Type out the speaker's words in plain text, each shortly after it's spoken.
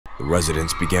The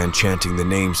residents began chanting the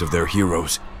names of their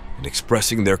heroes and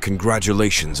expressing their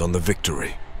congratulations on the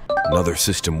victory. Another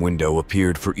system window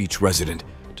appeared for each resident,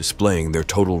 displaying their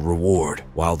total reward.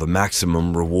 While the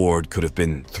maximum reward could have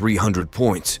been 300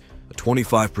 points, a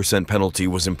 25% penalty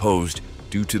was imposed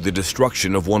due to the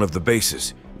destruction of one of the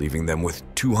bases, leaving them with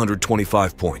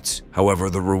 225 points.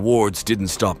 However, the rewards didn't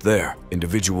stop there.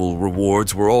 Individual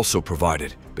rewards were also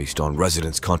provided, based on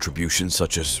residents' contributions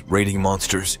such as raiding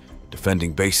monsters,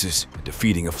 defending bases, and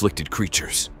defeating afflicted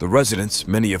creatures. The residents,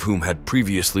 many of whom had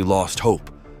previously lost hope,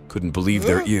 couldn't believe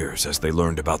their ears as they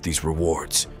learned about these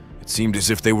rewards. It seemed as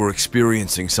if they were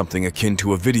experiencing something akin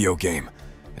to a video game,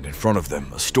 and in front of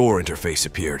them, a store interface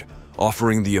appeared,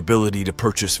 offering the ability to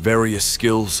purchase various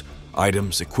skills,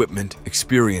 items, equipment,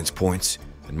 experience points,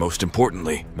 and most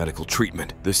importantly, medical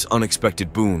treatment. This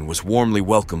unexpected boon was warmly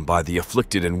welcomed by the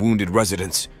afflicted and wounded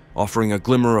residents, offering a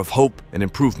glimmer of hope and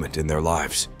improvement in their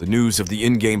lives. The news of the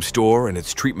in-game store and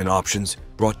its treatment options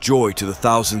brought joy to the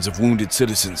thousands of wounded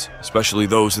citizens, especially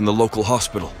those in the local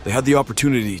hospital. They had the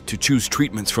opportunity to choose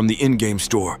treatments from the in-game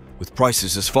store, with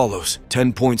prices as follows: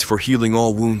 10 points for healing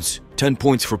all wounds, 10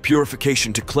 points for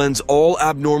purification to cleanse all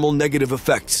abnormal negative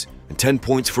effects, and 10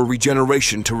 points for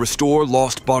regeneration to restore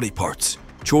lost body parts.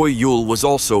 Choi Yul was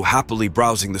also happily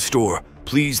browsing the store,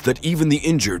 pleased that even the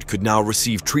injured could now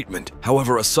receive treatment.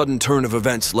 However, a sudden turn of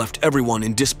events left everyone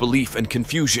in disbelief and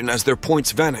confusion as their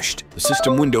points vanished. The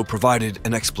system window provided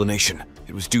an explanation.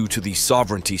 It was due to the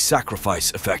sovereignty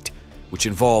sacrifice effect, which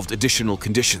involved additional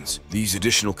conditions. These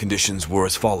additional conditions were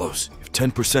as follows. If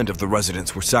 10% of the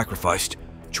residents were sacrificed,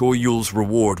 Choi Yul's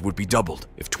reward would be doubled.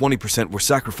 If 20% were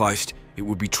sacrificed, it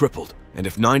would be tripled. And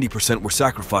if 90% were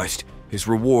sacrificed, his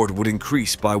reward would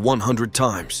increase by 100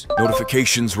 times.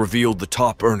 Notifications revealed the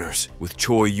top earners, with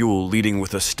Choi Yul leading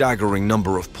with a staggering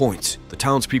number of points. The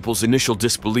townspeople's initial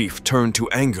disbelief turned to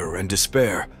anger and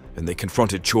despair, and they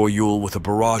confronted Choi Yul with a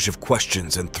barrage of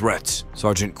questions and threats.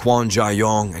 Sergeant Kwon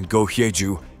Jae-yong and Go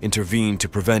Hyeju intervened to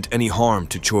prevent any harm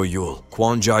to Choi Yul.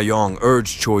 Kwon Jae-yong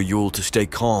urged Choi Yul to stay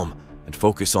calm and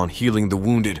focus on healing the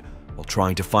wounded, while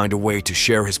trying to find a way to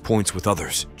share his points with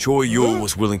others. Choi Yul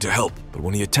was willing to help, but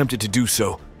when he attempted to do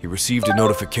so, he received a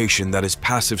notification that his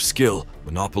passive skill,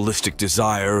 Monopolistic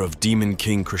Desire of Demon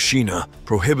King Krishna,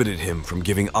 prohibited him from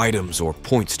giving items or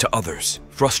points to others.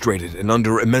 Frustrated and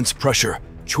under immense pressure,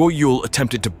 Choi Yul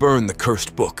attempted to burn the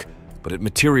cursed book, but it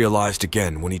materialized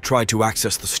again when he tried to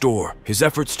access the store. His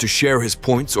efforts to share his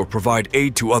points or provide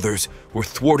aid to others were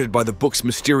thwarted by the book's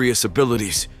mysterious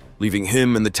abilities, leaving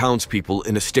him and the townspeople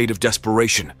in a state of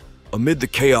desperation. Amid the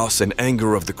chaos and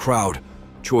anger of the crowd,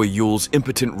 Choi Yul's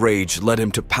impotent rage led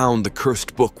him to pound the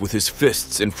cursed book with his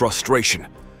fists in frustration.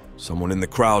 Someone in the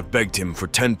crowd begged him for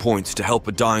 10 points to help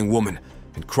a dying woman,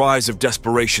 and cries of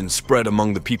desperation spread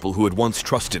among the people who had once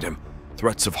trusted him.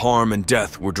 Threats of harm and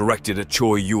death were directed at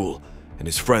Choi Yul, and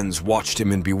his friends watched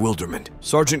him in bewilderment.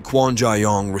 Sergeant Kwon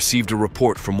Jae-yong received a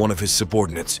report from one of his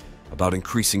subordinates about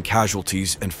increasing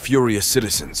casualties and furious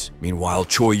citizens. Meanwhile,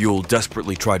 Choi Yul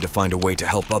desperately tried to find a way to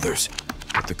help others,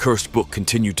 but the cursed book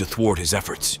continued to thwart his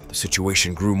efforts. The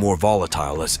situation grew more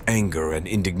volatile as anger and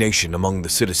indignation among the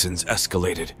citizens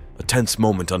escalated. A tense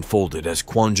moment unfolded as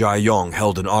Kwon Jae-yong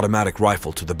held an automatic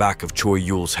rifle to the back of Choi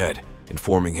Yul's head,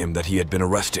 informing him that he had been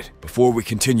arrested. Before we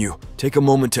continue, take a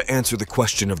moment to answer the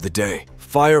question of the day.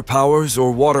 Fire powers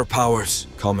or water powers?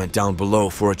 Comment down below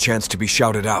for a chance to be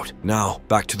shouted out. Now,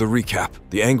 back to the recap.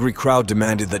 The angry crowd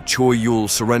demanded that Choi Yul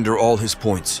surrender all his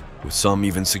points, with some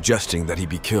even suggesting that he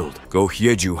be killed. Go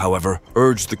Hyeju, however,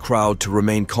 urged the crowd to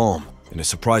remain calm. In a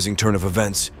surprising turn of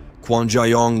events, Kwon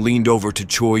Jae-yong leaned over to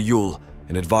Choi Yul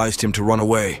and advised him to run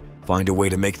away, find a way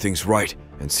to make things right,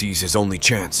 and seize his only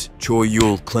chance. Choi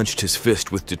Yul clenched his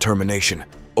fist with determination,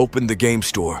 opened the game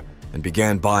store, and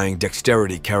began buying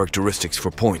dexterity characteristics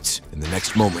for points. In the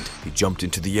next moment, he jumped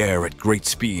into the air at great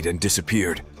speed and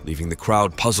disappeared, leaving the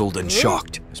crowd puzzled and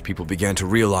shocked. As people began to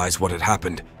realize what had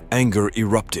happened, anger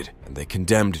erupted, and they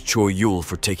condemned Choi Yul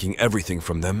for taking everything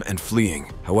from them and fleeing.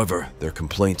 However, their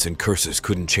complaints and curses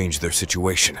couldn't change their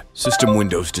situation. System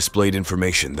windows displayed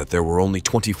information that there were only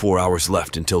 24 hours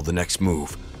left until the next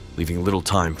move, leaving little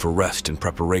time for rest and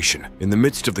preparation. In the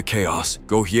midst of the chaos,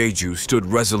 Go Hyeju stood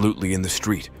resolutely in the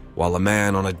street, while a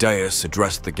man on a dais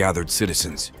addressed the gathered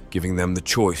citizens, giving them the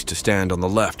choice to stand on the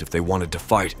left if they wanted to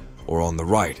fight, or on the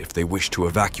right if they wished to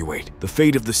evacuate. The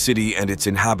fate of the city and its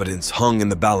inhabitants hung in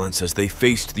the balance as they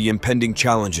faced the impending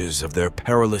challenges of their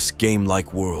perilous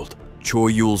game-like world.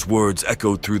 Choi Yul's words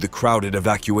echoed through the crowded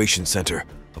evacuation center,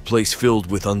 a place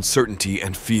filled with uncertainty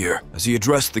and fear. As he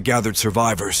addressed the gathered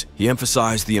survivors, he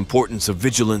emphasized the importance of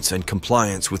vigilance and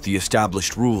compliance with the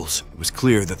established rules. It was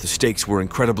clear that the stakes were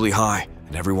incredibly high,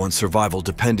 and everyone's survival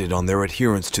depended on their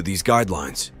adherence to these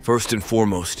guidelines. First and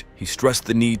foremost, he stressed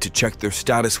the need to check their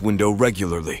status window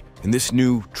regularly. In this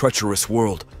new, treacherous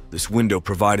world, this window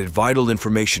provided vital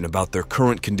information about their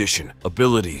current condition,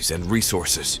 abilities, and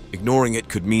resources. Ignoring it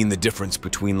could mean the difference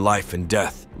between life and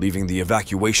death. Leaving the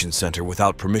evacuation center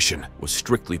without permission was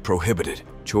strictly prohibited.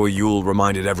 Choi Yul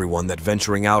reminded everyone that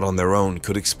venturing out on their own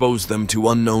could expose them to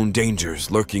unknown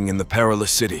dangers lurking in the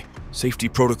perilous city. Safety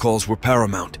protocols were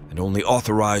paramount, and only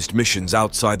authorized missions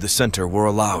outside the center were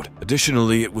allowed.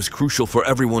 Additionally, it was crucial for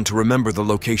everyone to remember the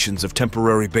locations of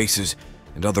temporary bases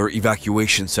and other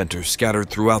evacuation centers scattered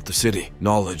throughout the city.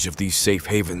 Knowledge of these safe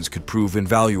havens could prove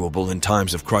invaluable in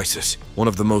times of crisis. One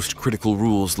of the most critical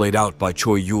rules laid out by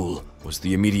Choi Yul was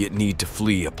the immediate need to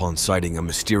flee upon sighting a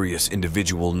mysterious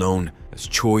individual known as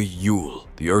Choi Yul.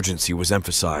 The urgency was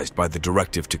emphasized by the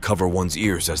directive to cover one's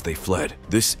ears as they fled.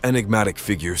 This enigmatic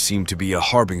figure seemed to be a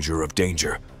harbinger of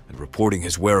danger, and reporting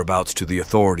his whereabouts to the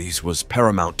authorities was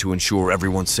paramount to ensure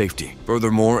everyone's safety.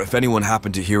 Furthermore, if anyone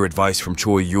happened to hear advice from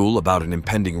Choi Yul about an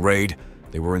impending raid,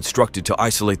 they were instructed to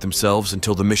isolate themselves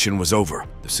until the mission was over.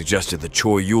 This suggested that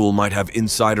Choi Yul might have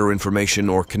insider information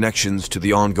or connections to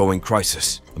the ongoing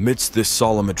crisis. Amidst this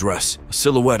solemn address, a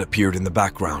silhouette appeared in the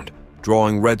background,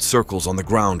 drawing red circles on the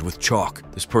ground with chalk.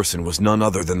 This person was none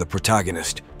other than the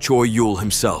protagonist, Choi Yul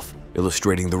himself,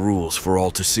 illustrating the rules for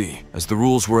all to see. As the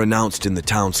rules were announced in the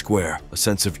town square, a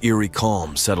sense of eerie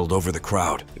calm settled over the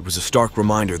crowd. It was a stark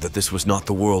reminder that this was not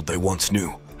the world they once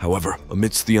knew. However,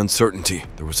 amidst the uncertainty,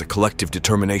 there was a collective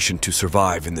determination to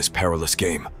survive in this perilous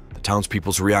game. The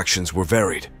townspeople's reactions were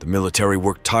varied. The military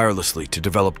worked tirelessly to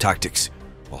develop tactics,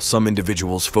 while some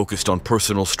individuals focused on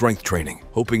personal strength training,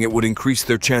 hoping it would increase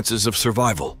their chances of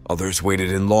survival. Others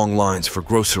waited in long lines for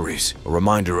groceries, a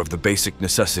reminder of the basic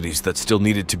necessities that still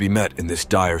needed to be met in this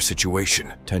dire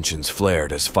situation. Tensions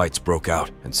flared as fights broke out,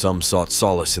 and some sought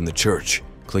solace in the church,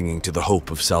 clinging to the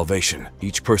hope of salvation.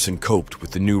 Each person coped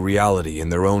with the new reality in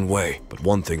their own way, but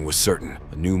one thing was certain: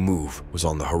 a new move was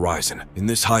on the horizon. In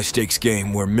this high-stakes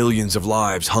game where millions of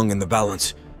lives hung in the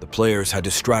balance, the players had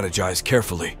to strategize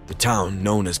carefully. The town,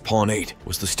 known as Pawn 8,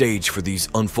 was the stage for these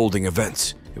unfolding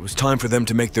events. It was time for them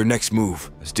to make their next move,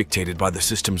 as dictated by the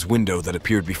system's window that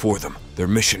appeared before them. Their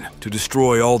mission: to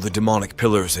destroy all the demonic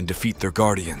pillars and defeat their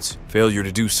guardians. Failure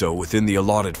to do so within the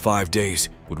allotted 5 days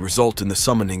would result in the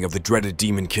summoning of the dreaded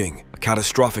Demon King, a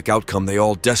catastrophic outcome they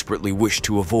all desperately wished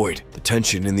to avoid. The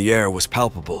tension in the air was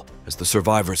palpable as the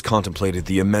survivors contemplated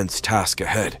the immense task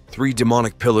ahead. 3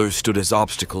 demonic pillars stood as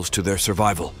obstacles to their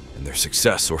survival, and their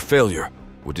success or failure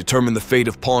would determine the fate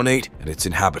of Pawn 8 and its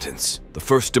inhabitants. The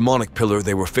first demonic pillar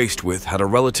they were faced with had a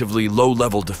relatively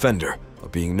low-level defender,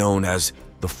 being known as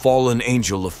the Fallen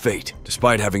Angel of Fate.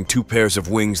 Despite having 2 pairs of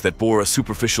wings that bore a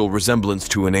superficial resemblance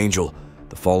to an angel,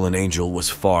 the fallen angel was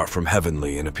far from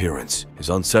heavenly in appearance. His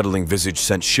unsettling visage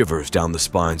sent shivers down the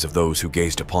spines of those who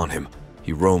gazed upon him.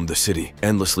 He roamed the city,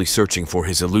 endlessly searching for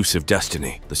his elusive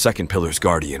destiny. The second pillar's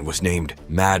guardian was named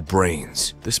Mad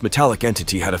Brains. This metallic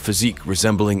entity had a physique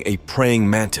resembling a praying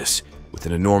mantis, with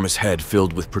an enormous head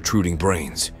filled with protruding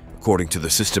brains. According to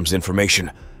the system's information,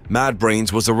 Mad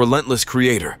Brains was a relentless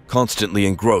creator, constantly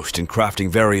engrossed in crafting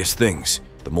various things.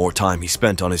 The more time he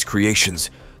spent on his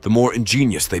creations, the more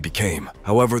ingenious they became.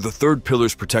 However, the third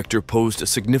pillar's protector posed a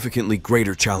significantly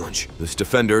greater challenge. This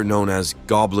defender, known as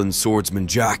Goblin Swordsman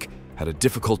Jack, had a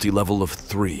difficulty level of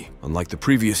 3. Unlike the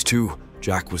previous 2,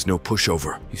 Jack was no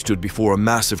pushover. He stood before a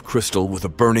massive crystal with a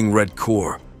burning red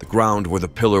core. The ground where the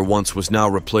pillar once was now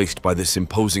replaced by this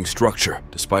imposing structure.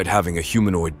 Despite having a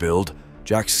humanoid build,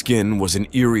 Jack's skin was an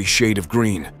eerie shade of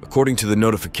green. According to the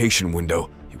notification window,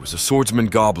 he was a swordsman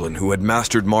goblin who had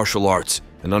mastered martial arts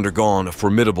and undergone a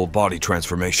formidable body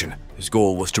transformation. His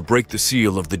goal was to break the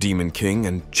seal of the Demon King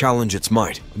and challenge its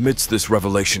might. Amidst this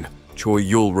revelation, Choi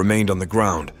Yul remained on the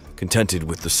ground, contented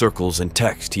with the circles and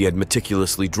text he had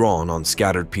meticulously drawn on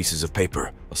scattered pieces of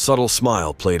paper. A subtle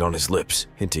smile played on his lips,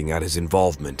 hinting at his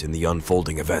involvement in the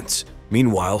unfolding events.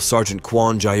 Meanwhile, Sergeant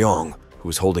Kwon Jae-yong, who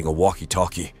was holding a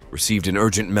walkie-talkie, received an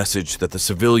urgent message that the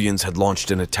civilians had launched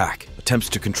an attack. Attempts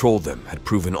to control them had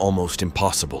proven almost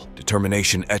impossible.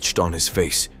 Determination etched on his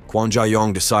face, Kwon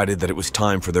Jae-yong decided that it was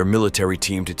time for their military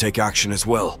team to take action as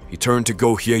well. He turned to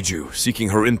Go Hyeju, seeking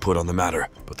her input on the matter,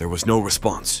 but there was no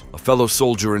response. A fellow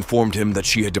soldier informed him that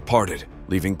she had departed,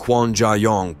 leaving Kwon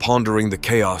Jae-yong pondering the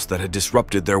chaos that had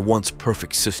disrupted their once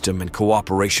perfect system and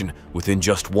cooperation within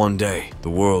just 1 day. The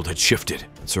world had shifted,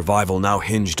 and survival now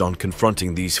hinged on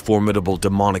confronting these formidable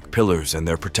demonic pillars and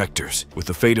their protectors. With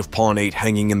the fate of Pawn 8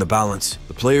 hanging in the balance,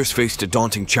 the players faced a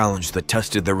daunting challenge that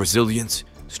tested their resilience,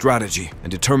 strategy,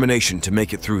 and determination to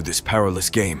make it through this perilous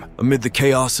game. Amid the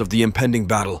chaos of the impending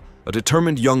battle, A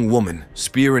determined young woman,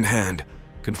 spear in hand,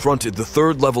 confronted the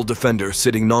third-level defender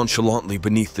sitting nonchalantly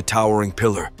beneath the towering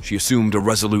pillar. She assumed a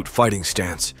resolute fighting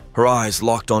stance, her eyes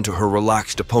locked onto her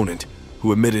relaxed opponent,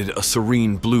 who emitted a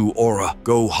serene blue aura.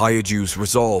 Go Hyaju's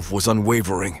resolve was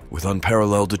unwavering. With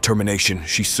unparalleled determination,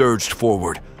 she surged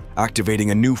forward,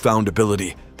 activating a newfound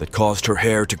ability that caused her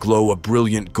hair to glow a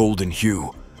brilliant golden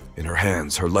hue. In her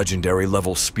hands, her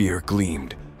legendary-level spear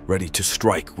gleamed, ready to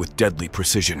strike with deadly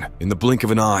precision. In the blink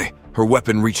of an eye, her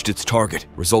weapon reached its target,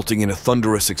 resulting in a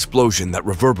thunderous explosion that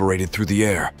reverberated through the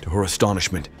air. To her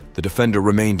astonishment, the defender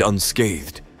remained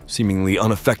unscathed, seemingly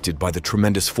unaffected by the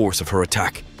tremendous force of her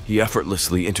attack. He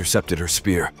effortlessly intercepted her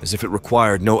spear, as if it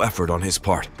required no effort on his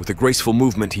part. With a graceful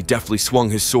movement, he deftly swung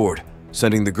his sword,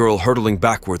 sending the girl hurtling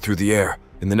backward through the air.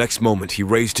 In the next moment, he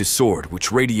raised his sword,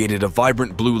 which radiated a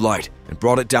vibrant blue light, and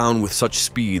brought it down with such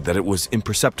speed that it was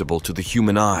imperceptible to the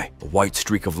human eye. A white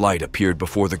streak of light appeared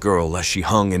before the girl as she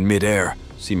hung in mid-air,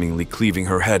 seemingly cleaving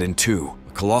her head in two.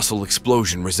 A colossal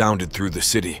explosion resounded through the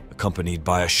city, accompanied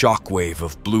by a shockwave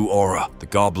of blue aura. The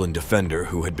goblin defender,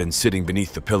 who had been sitting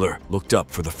beneath the pillar, looked up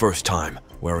for the first time,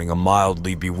 wearing a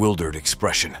mildly bewildered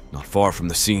expression. Not far from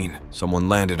the scene, someone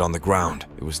landed on the ground.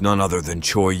 It was none other than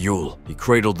Choi Yul. He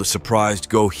cradled the surprised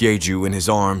Go Hyeju in his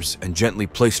arms and gently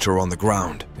placed her on the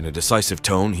ground. In a decisive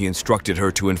tone, he instructed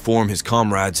her to inform his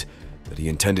comrades that he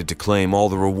intended to claim all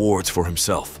the rewards for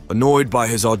himself. Annoyed by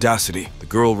his audacity, the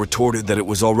girl retorted that it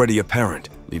was already apparent,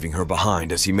 leaving her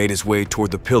behind as he made his way toward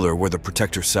the pillar where the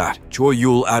protector sat. Choi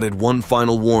Yul added one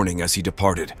final warning as he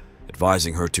departed,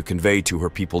 advising her to convey to her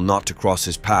people not to cross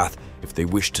his path if they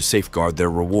wished to safeguard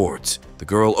their rewards. The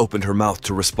girl opened her mouth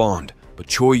to respond, but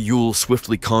Choi Yul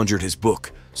swiftly conjured his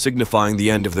book, signifying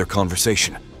the end of their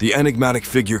conversation. The enigmatic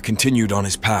figure continued on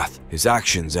his path, his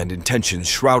actions and intentions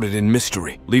shrouded in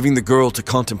mystery, leaving the girl to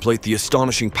contemplate the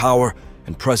astonishing power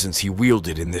and presence he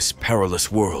wielded in this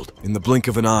perilous world. In the blink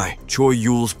of an eye, Choi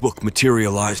Yul's book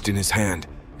materialized in his hand,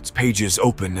 its pages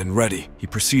open and ready. He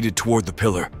proceeded toward the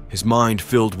pillar, his mind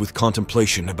filled with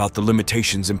contemplation about the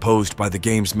limitations imposed by the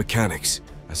game's mechanics.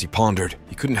 As he pondered,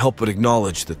 he couldn't help but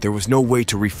acknowledge that there was no way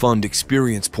to refund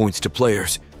experience points to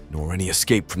players, nor any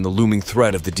escape from the looming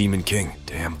threat of the Demon King.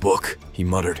 Damn book, he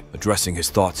muttered, addressing his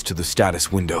thoughts to the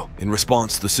status window. In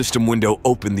response, the system window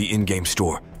opened the in-game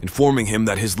store, informing him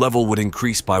that his level would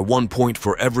increase by 1 point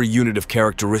for every unit of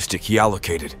characteristic he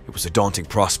allocated. It was a daunting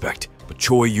prospect, but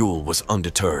Choi Yul was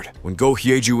undeterred. When Go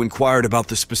Hyeju inquired about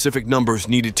the specific numbers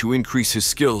needed to increase his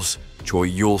skills, Choi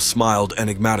Yul smiled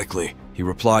enigmatically. He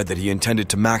replied that he intended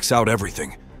to max out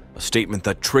everything, a statement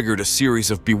that triggered a series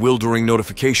of bewildering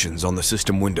notifications on the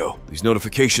system window. These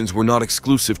notifications were not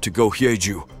exclusive to Go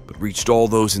Hyeju, but reached all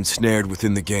those ensnared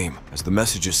within the game. As the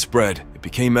messages spread, it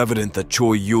became evident that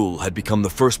Choi Yul had become the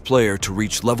first player to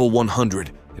reach level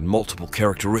 100 in multiple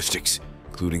characteristics,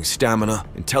 including stamina,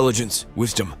 intelligence,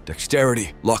 wisdom,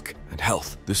 dexterity, luck, and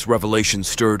health. This revelation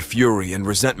stirred fury and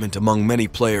resentment among many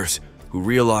players, who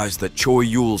realized that Choi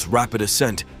Yul's rapid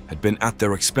ascent had been at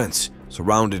their expense.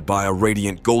 Surrounded by a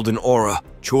radiant golden aura,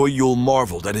 Choi Yul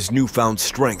marveled at his newfound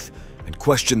strength and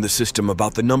questioned the system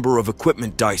about the number of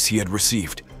equipment dice he had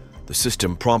received. The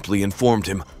system promptly informed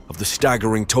him of the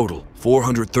staggering total,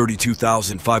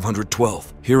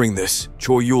 432,512. Hearing this,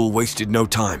 Choi Yul wasted no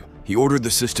time. He ordered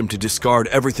the system to discard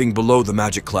everything below the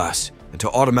magic class and to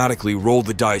automatically roll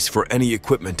the dice for any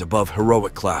equipment above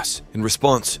heroic class. In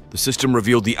response, the system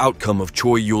revealed the outcome of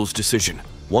Choi Yul's decision: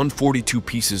 142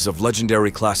 pieces of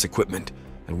legendary class equipment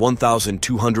and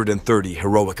 1,230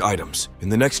 heroic items. In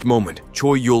the next moment,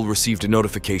 Choi Yul received a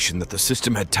notification that the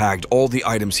system had tagged all the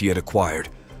items he had acquired,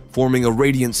 forming a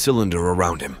radiant cylinder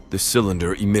around him. This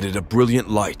cylinder emitted a brilliant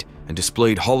light and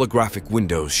displayed holographic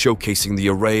windows showcasing the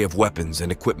array of weapons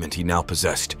and equipment he now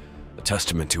possessed, a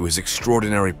testament to his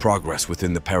extraordinary progress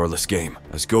within the perilous game.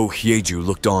 As Go Hyeju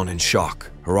looked on in shock,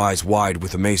 her eyes wide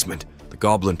with amazement, the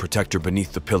goblin protector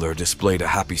beneath the pillar displayed a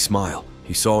happy smile.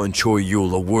 He saw in Choi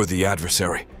Yul a worthy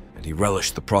adversary, and he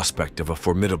relished the prospect of a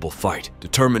formidable fight.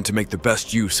 Determined to make the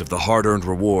best use of the hard-earned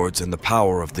rewards and the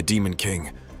power of the Demon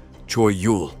King, Choi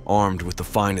Yul, armed with the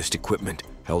finest equipment,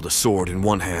 held a sword in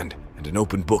one hand and an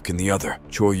open book in the other.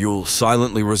 Choi Yul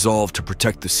silently resolved to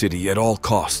protect the city at all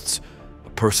costs, a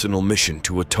personal mission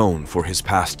to atone for his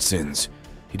past sins.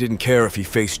 He didn't care if he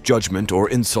faced judgment or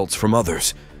insults from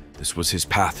others. This was his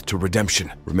path to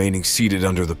redemption. Remaining seated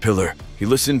under the pillar, he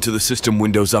listened to the system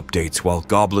window's updates while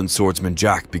Goblin Swordsman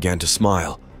Jack began to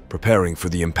smile, preparing for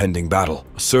the impending battle.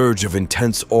 A surge of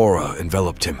intense aura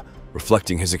enveloped him,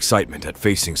 reflecting his excitement at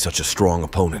facing such a strong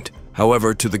opponent.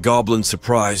 However, to the goblin's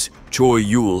surprise, Choi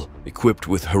Yul, equipped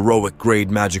with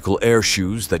heroic-grade magical air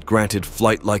shoes that granted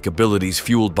flight-like abilities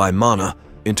fueled by mana,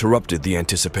 interrupted the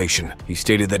anticipation. He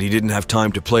stated that he didn't have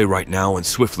time to play right now and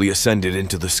swiftly ascended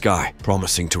into the sky,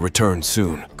 promising to return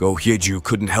soon. Go Hyeju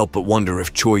couldn't help but wonder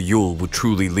if Choi Yul would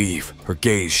truly leave, her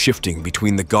gaze shifting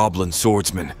between the goblin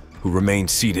swordsman, who remained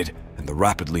seated, and the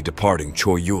rapidly departing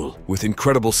Choi Yul. With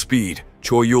incredible speed,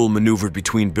 Choi Yul maneuvered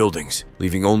between buildings,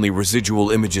 leaving only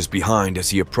residual images behind as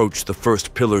he approached the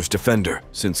first pillar's defender.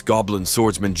 Since goblin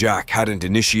swordsman Jack hadn't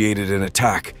initiated an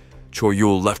attack, Choi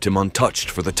Yul left him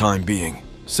untouched for the time being.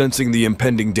 Sensing the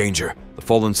impending danger, the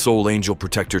fallen soul angel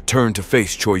protector turned to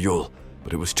face Choi Yul,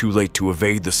 but it was too late to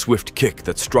evade the swift kick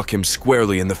that struck him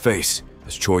squarely in the face.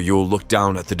 As Choi Yul looked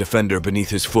down at the defender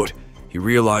beneath his foot, he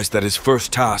realized that his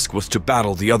first task was to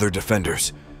battle the other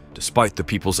defenders. Despite the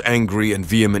people's angry and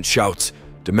vehement shouts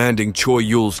demanding Choi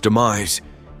Yul's demise,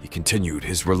 he continued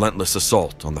his relentless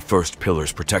assault on the first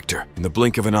pillar's protector. In the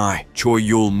blink of an eye, Choi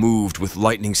Yul moved with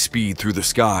lightning speed through the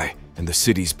sky and the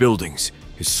city's buildings,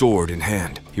 his sword in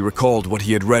hand. He recalled what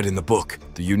he had read in the book.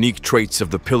 The unique traits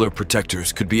of the pillar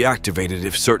protectors could be activated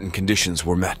if certain conditions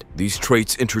were met. These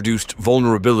traits introduced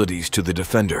vulnerabilities to the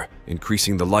defender,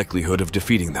 increasing the likelihood of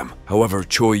defeating them. However,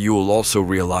 Choi Yul also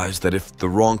realized that if the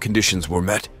wrong conditions were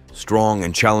met, strong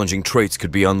and challenging traits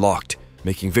could be unlocked,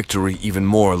 making victory even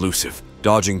more elusive.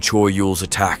 Dodging Choi Yul's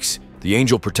attacks, the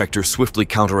angel protector swiftly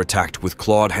counterattacked with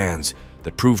clawed hands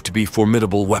that proved to be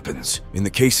formidable weapons. In the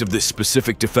case of this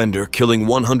specific defender, killing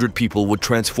 100 people would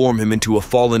transform him into a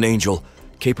fallen angel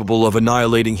capable of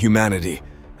annihilating humanity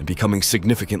and becoming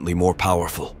significantly more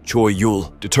powerful. Choi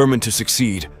Yul, determined to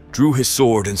succeed, drew his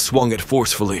sword and swung it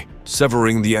forcefully,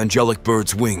 severing the angelic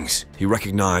bird's wings. He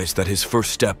recognized that his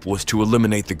first step was to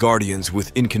eliminate the guardians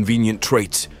with inconvenient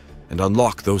traits and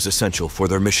unlock those essential for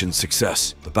their mission's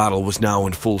success. The battle was now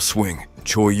in full swing.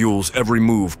 Choi Yul's every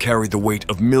move carried the weight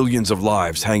of millions of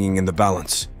lives hanging in the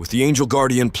balance. With the angel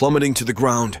guardian plummeting to the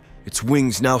ground, its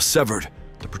wings now severed,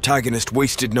 the protagonist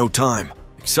wasted no time.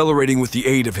 Accelerating with the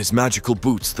aid of his magical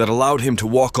boots that allowed him to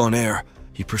walk on air,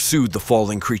 he pursued the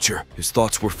falling creature. His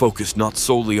thoughts were focused not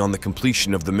solely on the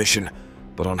completion of the mission,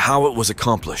 but on how it was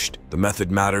accomplished. The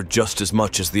method mattered just as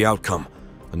much as the outcome,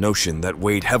 a notion that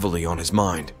weighed heavily on his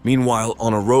mind. Meanwhile,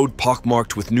 on a road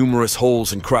pockmarked with numerous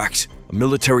holes and cracks, a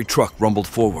military truck rumbled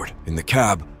forward. In the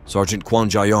cab, Sergeant Kwon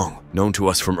Jae-yong, known to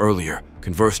us from earlier,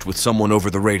 conversed with someone over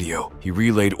the radio. He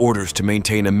relayed orders to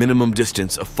maintain a minimum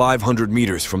distance of 500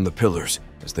 meters from the pillars,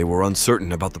 as they were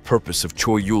uncertain about the purpose of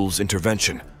Choi Yul's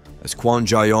intervention. As Kwon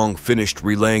Jae-yong finished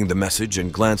relaying the message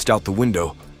and glanced out the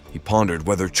window, he pondered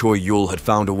whether Choi Yul had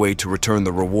found a way to return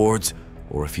the rewards,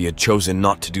 or if he had chosen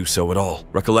not to do so at all.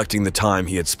 Recollecting the time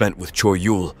he had spent with Choi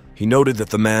Yul, he noted that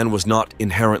the man was not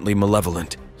inherently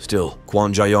malevolent. Still,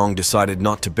 Kwon Jae-yong decided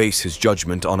not to base his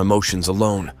judgment on emotions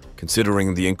alone.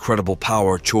 Considering the incredible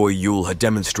power Choi Yul had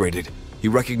demonstrated, he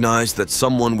recognized that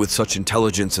someone with such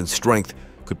intelligence and strength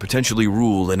could potentially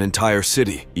rule an entire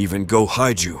city. Even Go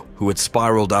Haiju, who had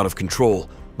spiraled out of control,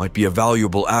 might be a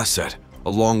valuable asset,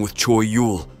 along with Choi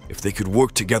Yul, if they could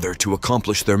work together to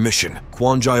accomplish their mission.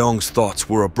 Kwon Jae-yong's thoughts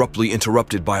were abruptly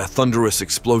interrupted by a thunderous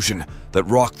explosion that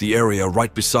rocked the area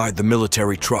right beside the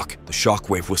military truck. The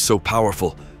shockwave was so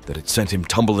powerful that it sent him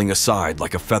tumbling aside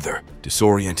like a feather.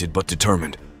 Disoriented but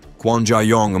determined, Kwon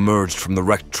Jae-yong emerged from the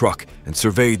wrecked truck and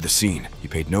surveyed the scene. He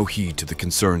paid no heed to the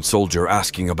concerned soldier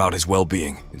asking about his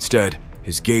well-being. Instead,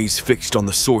 his gaze fixed on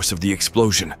the source of the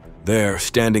explosion. There,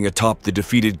 standing atop the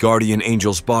defeated guardian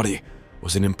angel's body,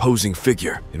 was an imposing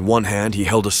figure. In one hand, he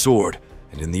held a sword,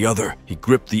 and in the other, he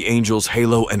gripped the angel's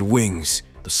halo and wings,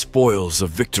 the spoils of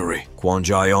victory. Kwon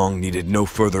Jae-yong needed no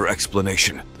further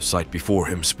explanation. The sight before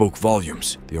him spoke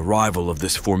volumes. The arrival of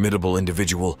this formidable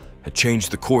individual had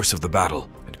changed the course of the battle,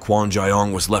 and Kwon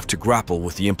Jae-yong was left to grapple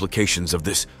with the implications of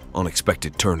this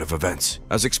unexpected turn of events.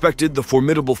 As expected, the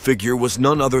formidable figure was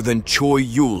none other than Choi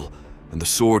Yul, and the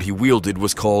sword he wielded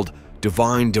was called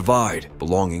Divine Divide,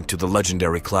 belonging to the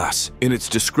legendary class. In its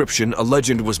description, a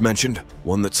legend was mentioned,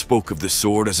 one that spoke of this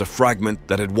sword as a fragment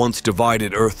that had once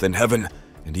divided earth and heaven,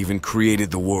 and even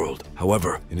created the world.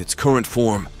 However, in its current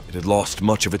form, it had lost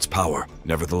much of its power.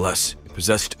 Nevertheless, it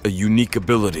possessed a unique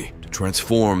ability to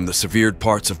transform the severed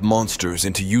parts of monsters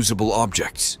into usable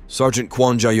objects. Sergeant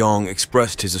Kwon Jae-yong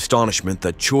expressed his astonishment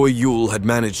that Choi Yul had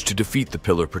managed to defeat the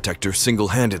Pillar Protector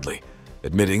single-handedly,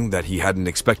 admitting that he hadn't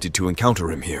expected to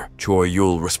encounter him here. Choi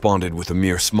Yul responded with a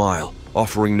mere smile,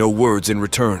 offering no words in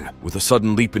return. With a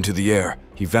sudden leap into the air,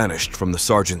 he vanished from the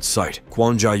sergeant's sight.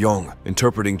 Kwon Jae-yong,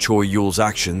 interpreting Choi Yul's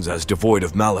actions as devoid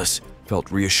of malice,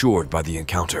 felt reassured by the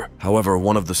encounter. However,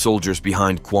 one of the soldiers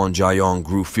behind Kwon Jae-yong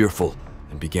grew fearful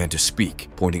and began to speak,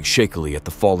 pointing shakily at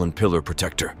the fallen Pillar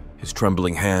Protector. His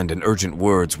trembling hand and urgent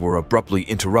words were abruptly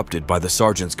interrupted by the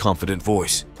sergeant's confident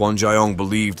voice. Kwon Jae-yong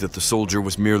believed that the soldier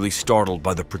was merely startled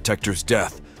by the protector's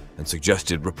death and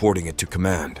suggested reporting it to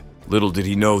command. Little did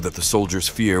he know that the soldier's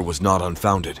fear was not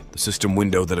unfounded. The system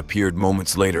window that appeared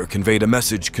moments later conveyed a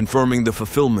message confirming the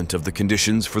fulfillment of the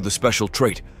conditions for the special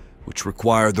trait, which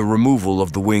required the removal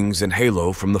of the wings and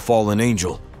halo from the fallen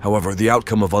angel. However, the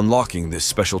outcome of unlocking this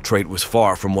special trait was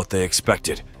far from what they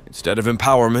expected. Instead of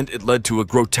empowerment, it led to a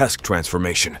grotesque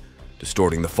transformation,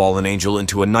 distorting the fallen angel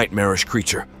into a nightmarish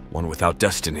creature, one without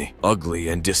destiny. Ugly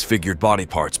and disfigured body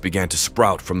parts began to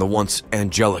sprout from the once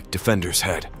angelic defender's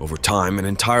head. Over time, an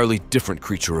entirely different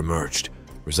creature emerged,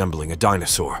 resembling a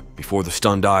dinosaur. Before the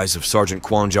stunned eyes of Sergeant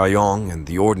Kwon Jae-yong and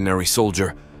the ordinary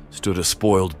soldier stood a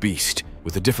spoiled beast,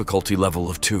 with a difficulty level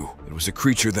of 2. It was a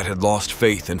creature that had lost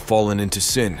faith and fallen into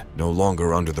sin, no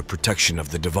longer under the protection of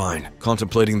the divine.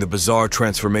 Contemplating the bizarre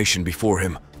transformation before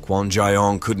him, Kwon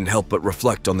Jae-yong couldn't help but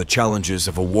reflect on the challenges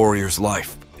of a warrior's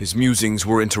life. His musings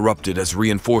were interrupted as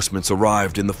reinforcements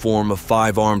arrived in the form of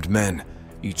 5 armed men,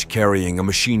 each carrying a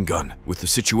machine gun. With the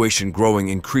situation growing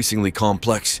increasingly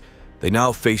complex, they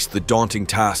now faced the daunting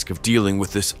task of dealing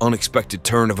with this unexpected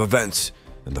turn of events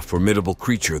and the formidable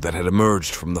creature that had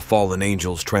emerged from the fallen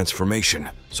angel's transformation.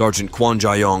 Sergeant Kwon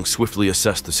Jae-yong swiftly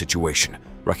assessed the situation,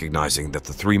 recognizing that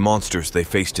the 3 monsters they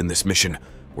faced in this mission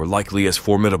were likely as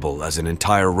formidable as an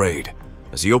entire raid.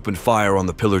 As he opened fire on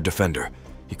the pillar defender,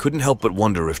 he couldn't help but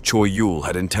wonder if Choi Yul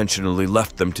had intentionally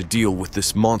left them to deal with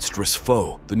this monstrous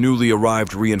foe. The newly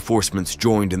arrived reinforcements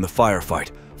joined in the firefight,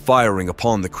 firing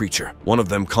upon the creature. One of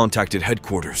them contacted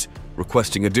headquarters,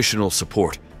 requesting additional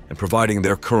support and providing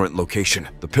their current location.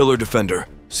 The pillar defender,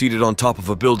 seated on top of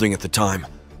a building at the time,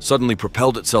 suddenly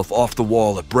propelled itself off the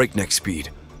wall at breakneck speed,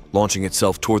 launching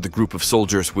itself toward the group of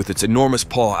soldiers with its enormous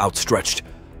paw outstretched,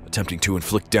 attempting to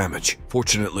inflict damage.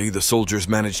 Fortunately, the soldiers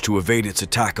managed to evade its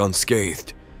attack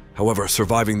unscathed. However,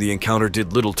 surviving the encounter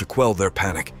did little to quell their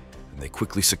panic, and they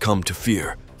quickly succumbed to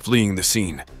fear, fleeing the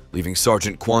scene, leaving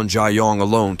Sergeant Kwon Jae-yong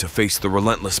alone to face the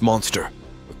relentless monster.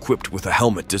 Equipped with a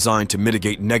helmet designed to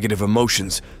mitigate negative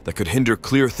emotions that could hinder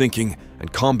clear thinking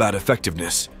and combat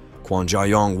effectiveness, Kwon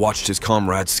Jae-yong watched his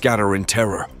comrades scatter in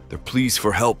terror, their pleas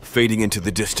for help fading into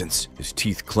the distance. His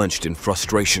teeth clenched in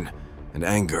frustration and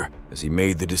anger as he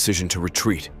made the decision to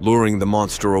retreat, luring the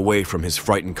monster away from his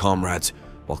frightened comrades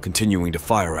while continuing to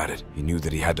fire at it. He knew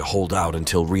that he had to hold out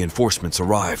until reinforcements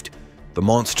arrived. The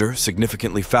monster,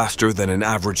 significantly faster than an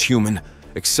average human,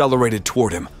 accelerated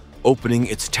toward him, opening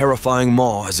its terrifying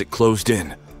maw as it closed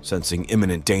in. Sensing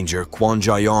imminent danger, Kwon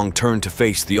Jae-yong turned to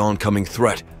face the oncoming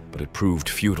threat, but it proved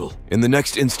futile. In the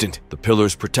next instant, the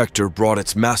pillar's protector brought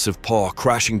its massive paw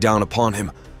crashing down upon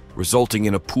him, resulting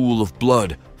in a pool of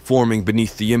blood forming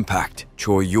beneath the impact.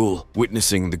 Choi Yul,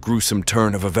 witnessing the gruesome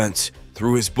turn of events,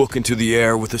 threw his book into the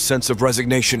air with a sense of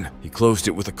resignation. He closed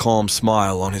it with a calm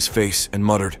smile on his face and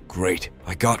muttered, "Great,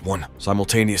 I got one."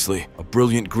 Simultaneously, a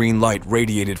brilliant green light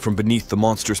radiated from beneath the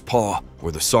monster's paw,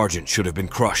 where the sergeant should have been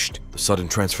crushed. The sudden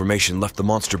transformation left the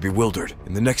monster bewildered.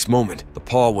 In the next moment, the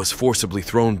paw was forcibly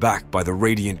thrown back by the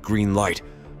radiant green light,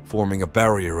 forming a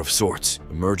barrier of sorts,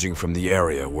 emerging from the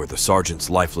area where the sergeant's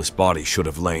lifeless body should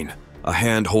have lain. A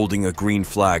hand holding a green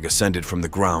flag ascended from the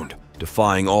ground,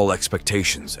 defying all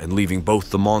expectations and leaving both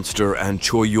the monster and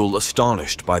Choi Yul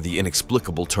astonished by the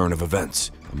inexplicable turn of events.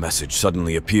 A message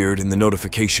suddenly appeared in the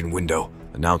notification window,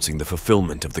 announcing the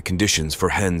fulfillment of the conditions for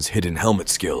Hen's hidden helmet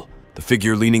skill. The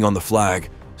figure leaning on the flag,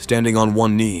 standing on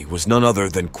one knee, was none other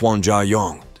than Kwon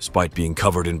Jae-yong. Despite being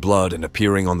covered in blood and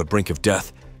appearing on the brink of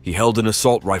death, he held an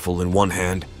assault rifle in one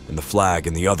hand and the flag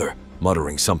in the other,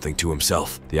 muttering something to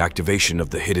himself. The activation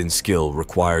of the hidden skill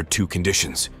required 2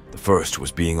 conditions. The first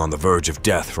was being on the verge of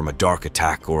death from a dark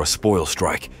attack or a spoil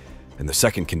strike, and the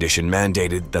second condition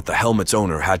mandated that the helmet's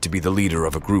owner had to be the leader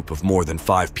of a group of more than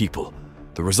 5 people.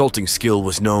 The resulting skill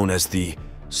was known as the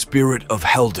Spirit of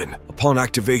Helden. Upon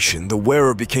activation, the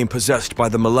wearer became possessed by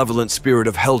the malevolent spirit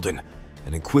of Helden,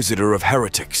 an inquisitor of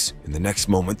heretics. In the next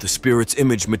moment, the spirit's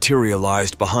image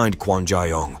materialized behind Kwon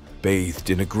Jae-yong,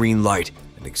 bathed in a green light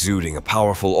and exuding a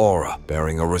powerful aura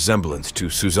bearing a resemblance to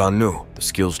Suzan-nu. The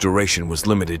skill's duration was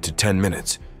limited to 10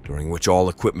 minutes, during which all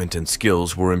equipment and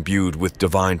skills were imbued with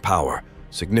divine power,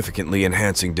 significantly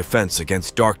enhancing defense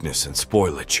against darkness and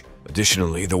spoilage.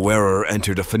 Additionally, the wearer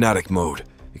entered a fanatic mode,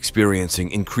 experiencing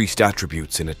increased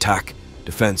attributes in attack,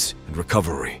 defense, and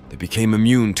recovery. They became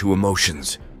immune to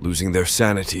emotions, losing their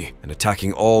sanity and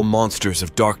attacking all monsters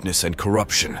of darkness and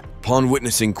corruption. Upon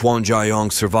witnessing Kwon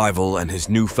Jae-yong's survival and his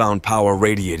newfound power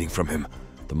radiating from him,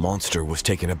 the monster was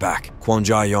taken aback. Kwon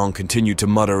Jae-yong continued to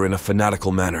mutter in a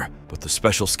fanatical manner, but the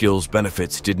special skill's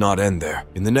benefits did not end there.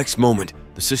 In the next moment,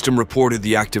 The system reported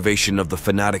the activation of the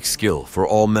fanatic skill for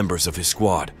all members of his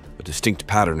squad. A distinct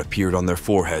pattern appeared on their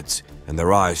foreheads, and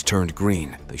their eyes turned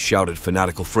green. They shouted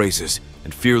fanatical phrases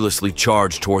and fearlessly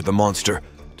charged toward the monster,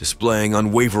 displaying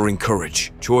unwavering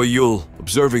courage. Choi Yul,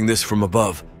 observing this from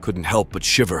above, couldn't help but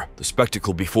shiver. The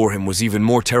spectacle before him was even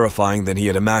more terrifying than he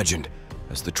had imagined,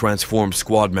 as the transformed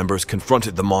squad members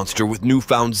confronted the monster with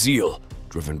newfound zeal,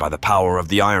 driven by the power of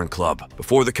the Iron Club.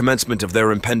 Before the commencement of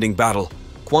their impending battle,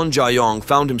 Kwon Jae-yong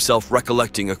found himself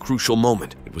recollecting a crucial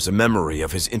moment. It was a memory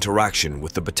of his interaction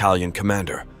with the battalion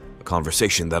commander, a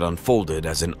conversation that unfolded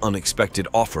as an unexpected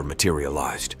offer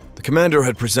materialized. The commander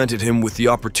had presented him with the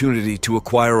opportunity to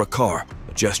acquire a car,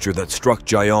 a gesture that struck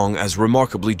Jae-yong as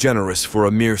remarkably generous for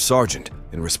a mere sergeant.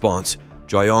 In response,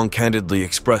 Jae-yong candidly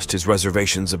expressed his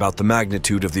reservations about the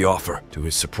magnitude of the offer. To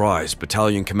his surprise,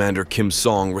 Battalion Commander Kim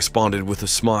Song responded with a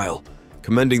smile,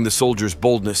 commending the soldier's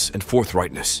boldness and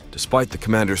forthrightness. Despite the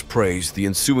commander's praise, the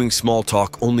ensuing small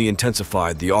talk only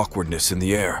intensified the awkwardness in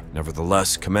the air.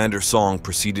 Nevertheless, Commander Song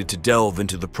proceeded to delve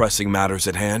into the pressing matters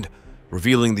at hand,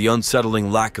 revealing the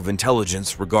unsettling lack of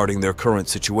intelligence regarding their current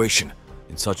situation.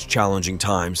 In such challenging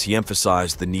times, he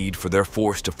emphasized the need for their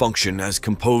force to function as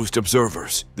composed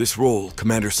observers. This role,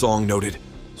 Commander Song noted,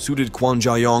 suited Kwon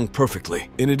Jae-yong perfectly.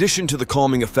 In addition to the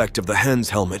calming effect of the hen's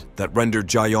helmet that rendered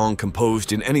Jae-yong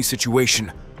composed in any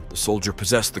situation, the soldier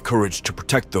possessed the courage to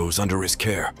protect those under his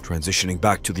care. Transitioning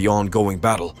back to the ongoing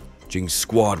battle, Jing's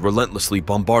squad relentlessly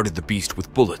bombarded the beast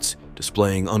with bullets,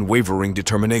 displaying unwavering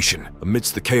determination.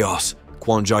 Amidst the chaos,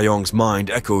 Kwon Jae-yong's mind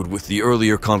echoed with the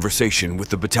earlier conversation with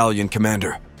the battalion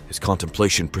commander. His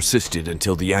contemplation persisted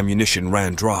until the ammunition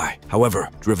ran dry. However,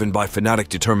 driven by fanatic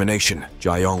determination,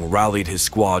 Jae-yong rallied his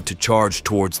squad to charge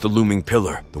towards the looming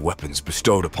pillar. The weapons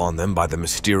bestowed upon them by the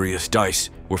mysterious dice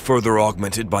were further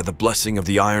augmented by the blessing of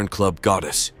the Iron Club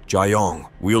goddess. Jae-yong,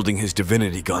 wielding his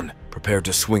divinity gun, prepared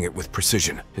to swing it with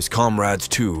precision. His comrades,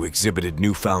 too, exhibited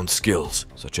newfound skills,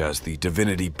 such as the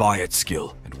Divinity Buy-It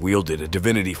skill, and wielded a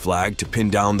divinity flag to pin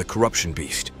down the corruption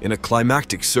beast. In a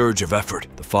climactic surge of effort,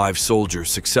 the 5 soldiers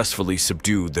successfully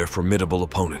subdued their formidable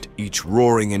opponent, each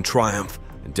roaring in triumph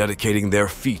and dedicating their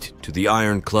feat to the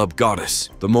Iron Club goddess.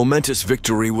 The momentous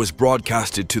victory was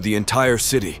broadcasted to the entire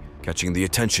city, catching the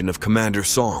attention of Commander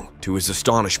Song. To his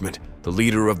astonishment, the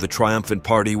leader of the triumphant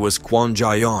party was Kwon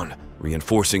Jae-yong,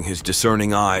 reinforcing his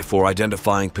discerning eye for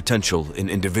identifying potential in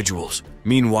individuals.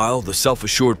 Meanwhile, the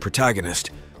self-assured protagonist,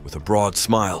 with a broad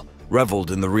smile, reveled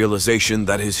in the realization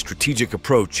that his strategic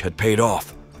approach had paid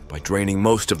off. By draining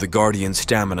most of the Guardian's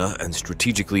stamina and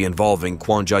strategically involving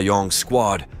Kwon Jae-yong's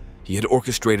squad, he had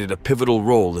orchestrated a pivotal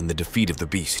role in the defeat of the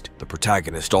beast. The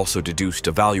protagonist also deduced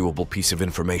a valuable piece of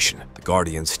information. The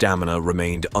Guardian's stamina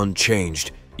remained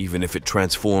unchanged, even if it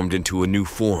transformed into a new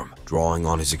form. Drawing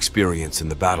on his experience in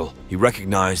the battle, he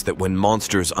recognized that when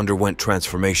monsters underwent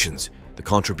transformations, the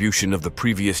contribution of the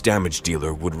previous damage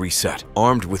dealer would reset.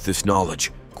 Armed with this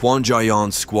knowledge, Kwon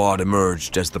Jae-yong's squad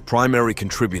emerged as the primary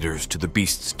contributors to the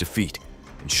beast's defeat,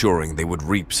 ensuring they would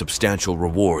reap substantial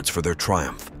rewards for their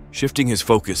triumph. Shifting his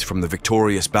focus from the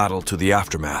victorious battle to the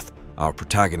aftermath, our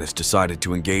protagonist decided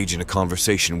to engage in a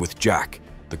conversation with Jack,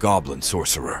 the goblin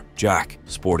sorcerer. Jack,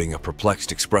 sporting a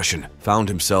perplexed expression, found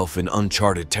himself in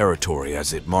uncharted territory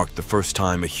as it marked the first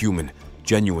time a human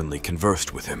genuinely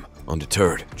conversed with him.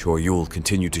 Undeterred, Choi Yul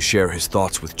continued to share his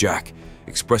thoughts with Jack,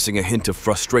 expressing a hint of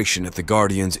frustration at the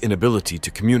Guardian's inability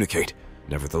to communicate.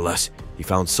 Nevertheless, he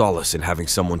found solace in having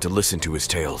someone to listen to his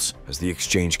tales. As the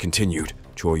exchange continued,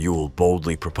 Choi Yul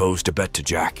boldly proposed a bet to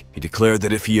Jack. He declared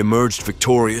that if he emerged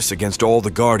victorious against all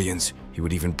the Guardians, he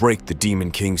would even break the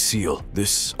Demon King's seal.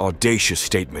 This audacious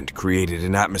statement created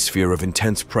an atmosphere of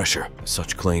intense pressure, as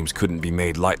such claims couldn't be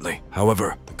made lightly.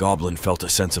 However, the goblin felt a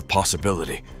sense of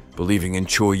possibility, believing in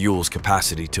Choi Yul's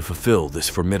capacity to fulfill this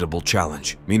formidable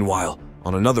challenge. Meanwhile,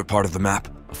 on another part of the map,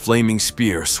 a flaming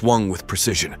spear swung with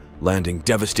precision, landing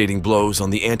devastating blows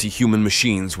on the anti-human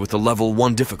machines with a level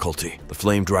 1 difficulty. The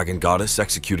Flame Dragon Goddess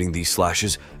executing these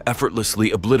slashes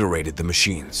effortlessly obliterated the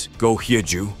machines. Go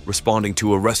Hyeju, responding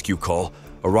to a rescue call,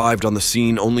 arrived on the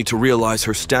scene only to realize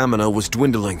her stamina was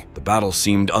dwindling. The battle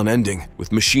seemed unending,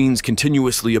 with machines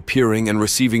continuously appearing and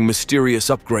receiving mysterious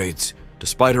upgrades.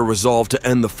 Despite her resolve to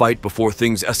end the fight before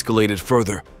things escalated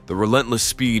further, the relentless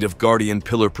speed of Guardian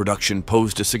Pillar production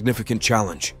posed a significant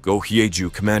challenge. Go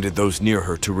Hyeju commanded those near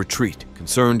her to retreat,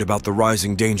 concerned about the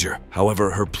rising danger. However,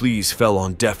 her pleas fell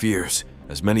on deaf ears,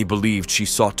 as many believed she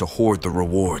sought to hoard the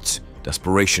rewards.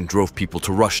 Desperation drove people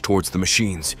to rush towards the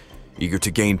machines, eager to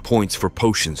gain points for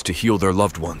potions to heal their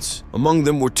loved ones. Among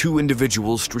them were 2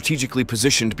 individuals strategically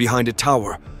positioned behind a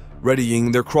tower,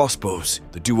 readying their crossbows.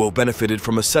 The duo benefited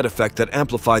from a set effect that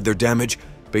amplified their damage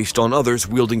based on others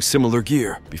wielding similar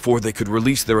gear. Before they could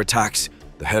release their attacks,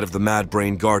 the head of the Mad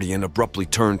Brain Guardian abruptly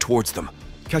turned towards them,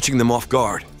 catching them off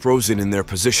guard. Frozen in their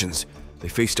positions, they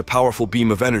faced a powerful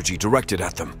beam of energy directed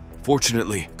at them.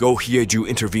 Fortunately, Go Hyeju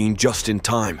intervened just in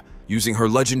time, using her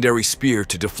legendary spear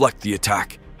to deflect the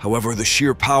attack. However, the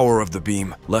sheer power of the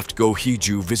beam left Go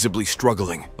Hyeju visibly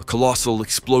struggling. A colossal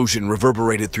explosion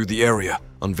reverberated through the area,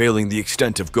 unveiling the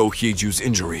extent of Go Hyeju's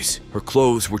injuries. Her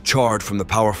clothes were charred from the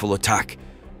powerful attack,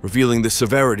 revealing the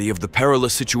severity of the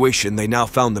perilous situation they now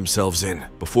found themselves in.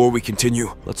 Before we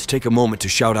continue, let's take a moment to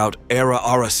shout out Era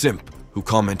Ara Simp, who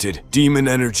commented, "Demon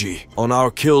Energy," on our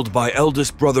Killed by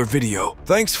Eldest Brother video.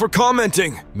 Thanks for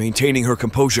commenting! Maintaining her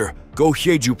composure, Go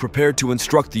Hyeju prepared to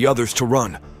instruct the others to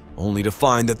run, only to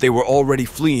find that they were already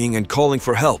fleeing and calling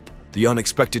for help. The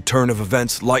unexpected turn of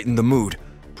events lightened the mood,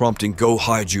 prompting Go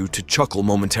Hyeju to chuckle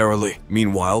momentarily.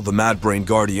 Meanwhile, the Mad Brain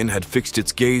Guardian had fixed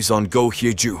its gaze on Go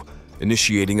Hyeju,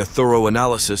 initiating a thorough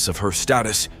analysis of her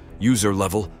status, user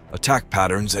level, attack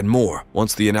patterns, and more.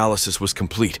 Once the analysis was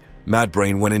complete, Mad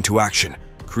Brain went into action,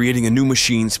 creating a new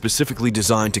machine specifically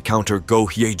designed to counter Go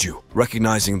Hyeju.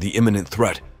 Recognizing the imminent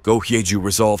threat, Go Hyeju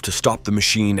resolved to stop the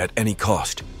machine at any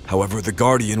cost. However, the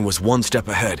Guardian was one step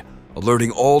ahead, alerting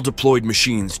all deployed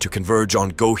machines to converge on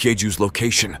Go Hyeju's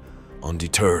location.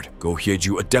 Undeterred, Go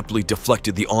Hyeju adeptly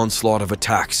deflected the onslaught of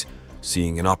attacks,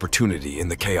 seeing an opportunity in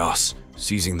the chaos.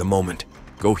 Seizing the moment,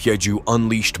 Go Hyeju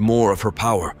unleashed more of her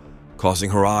power, causing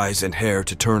her eyes and hair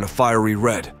to turn a fiery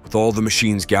red. With all the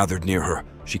machines gathered near her,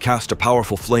 she cast a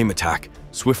powerful flame attack,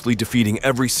 swiftly defeating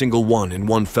every single one in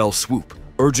one fell swoop.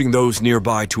 Urging those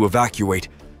nearby to evacuate,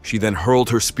 she then hurled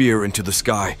her spear into the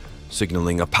sky,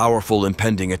 signaling a powerful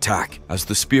impending attack. As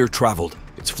the spear traveled,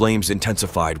 its flames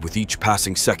intensified with each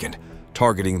passing second,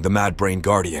 targeting the Mad Brain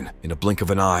Guardian. In a blink of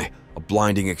an eye, a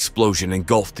blinding explosion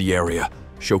engulfed the area,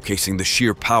 showcasing the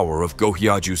sheer power of Go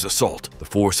Hyeju's assault. The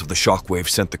force of the shockwave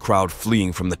sent the crowd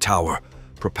fleeing from the tower,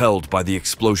 propelled by the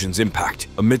explosion's impact.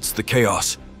 Amidst the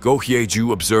chaos, Go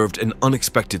Hyeju observed an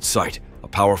unexpected sight, a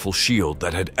powerful shield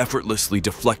that had effortlessly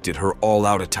deflected her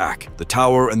all-out attack. The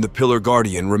tower and the Pillar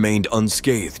Guardian remained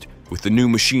unscathed, with the new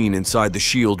machine inside the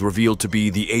shield revealed to be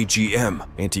the AGM,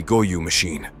 Anti-Goyu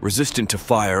machine. Resistant to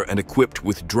fire and equipped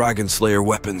with Dragon Slayer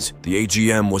weapons, the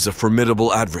AGM was a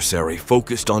formidable adversary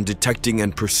focused on detecting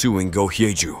and pursuing Go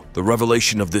Hyeju. The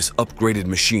revelation of this upgraded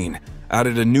machine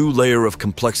added a new layer of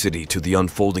complexity to the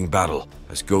unfolding battle.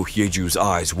 As Go Hyeju's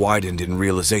eyes widened in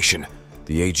realization,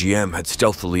 the AGM had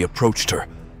stealthily approached her,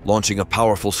 launching a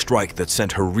powerful strike that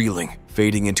sent her reeling.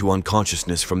 Fading into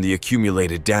unconsciousness from the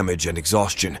accumulated damage and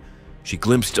exhaustion, she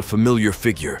glimpsed a familiar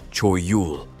figure, Choi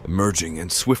Yul, emerging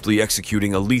and swiftly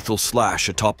executing a lethal slash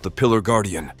atop the Pillar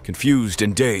Guardian. Confused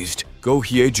and dazed, Go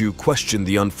Hyeju questioned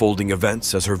the unfolding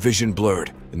events as her vision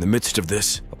blurred. In the midst of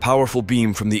this, a powerful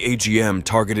beam from the AGM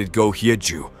targeted Go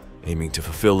Hyeju, aiming to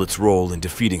fulfill its role in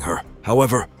defeating her.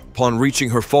 However, upon reaching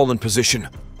her fallen position,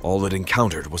 all it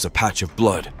encountered was a patch of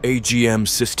blood. AGM's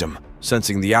system,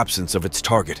 sensing the absence of its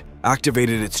target,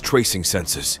 activated its tracing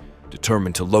senses,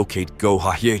 determined to locate Go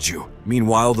Hyeju.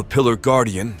 Meanwhile, the Pillar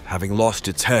Guardian, having lost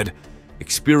its head,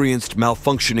 experienced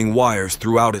malfunctioning wires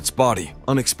throughout its body.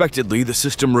 Unexpectedly, the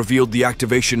system revealed the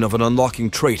activation of an unlocking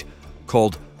trait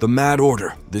called the Mad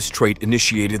Order. This trait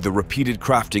initiated the repeated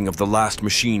crafting of the last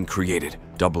machine created,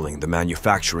 doubling the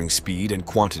manufacturing speed and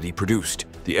quantity produced.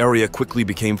 The area quickly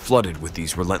became flooded with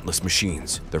these relentless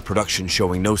machines, their production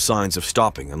showing no signs of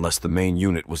stopping unless the main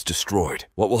unit was destroyed.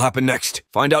 What will happen next?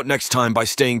 Find out next time by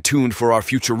staying tuned for our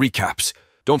future recaps.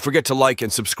 Don't forget to like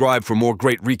and subscribe for more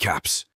great recaps.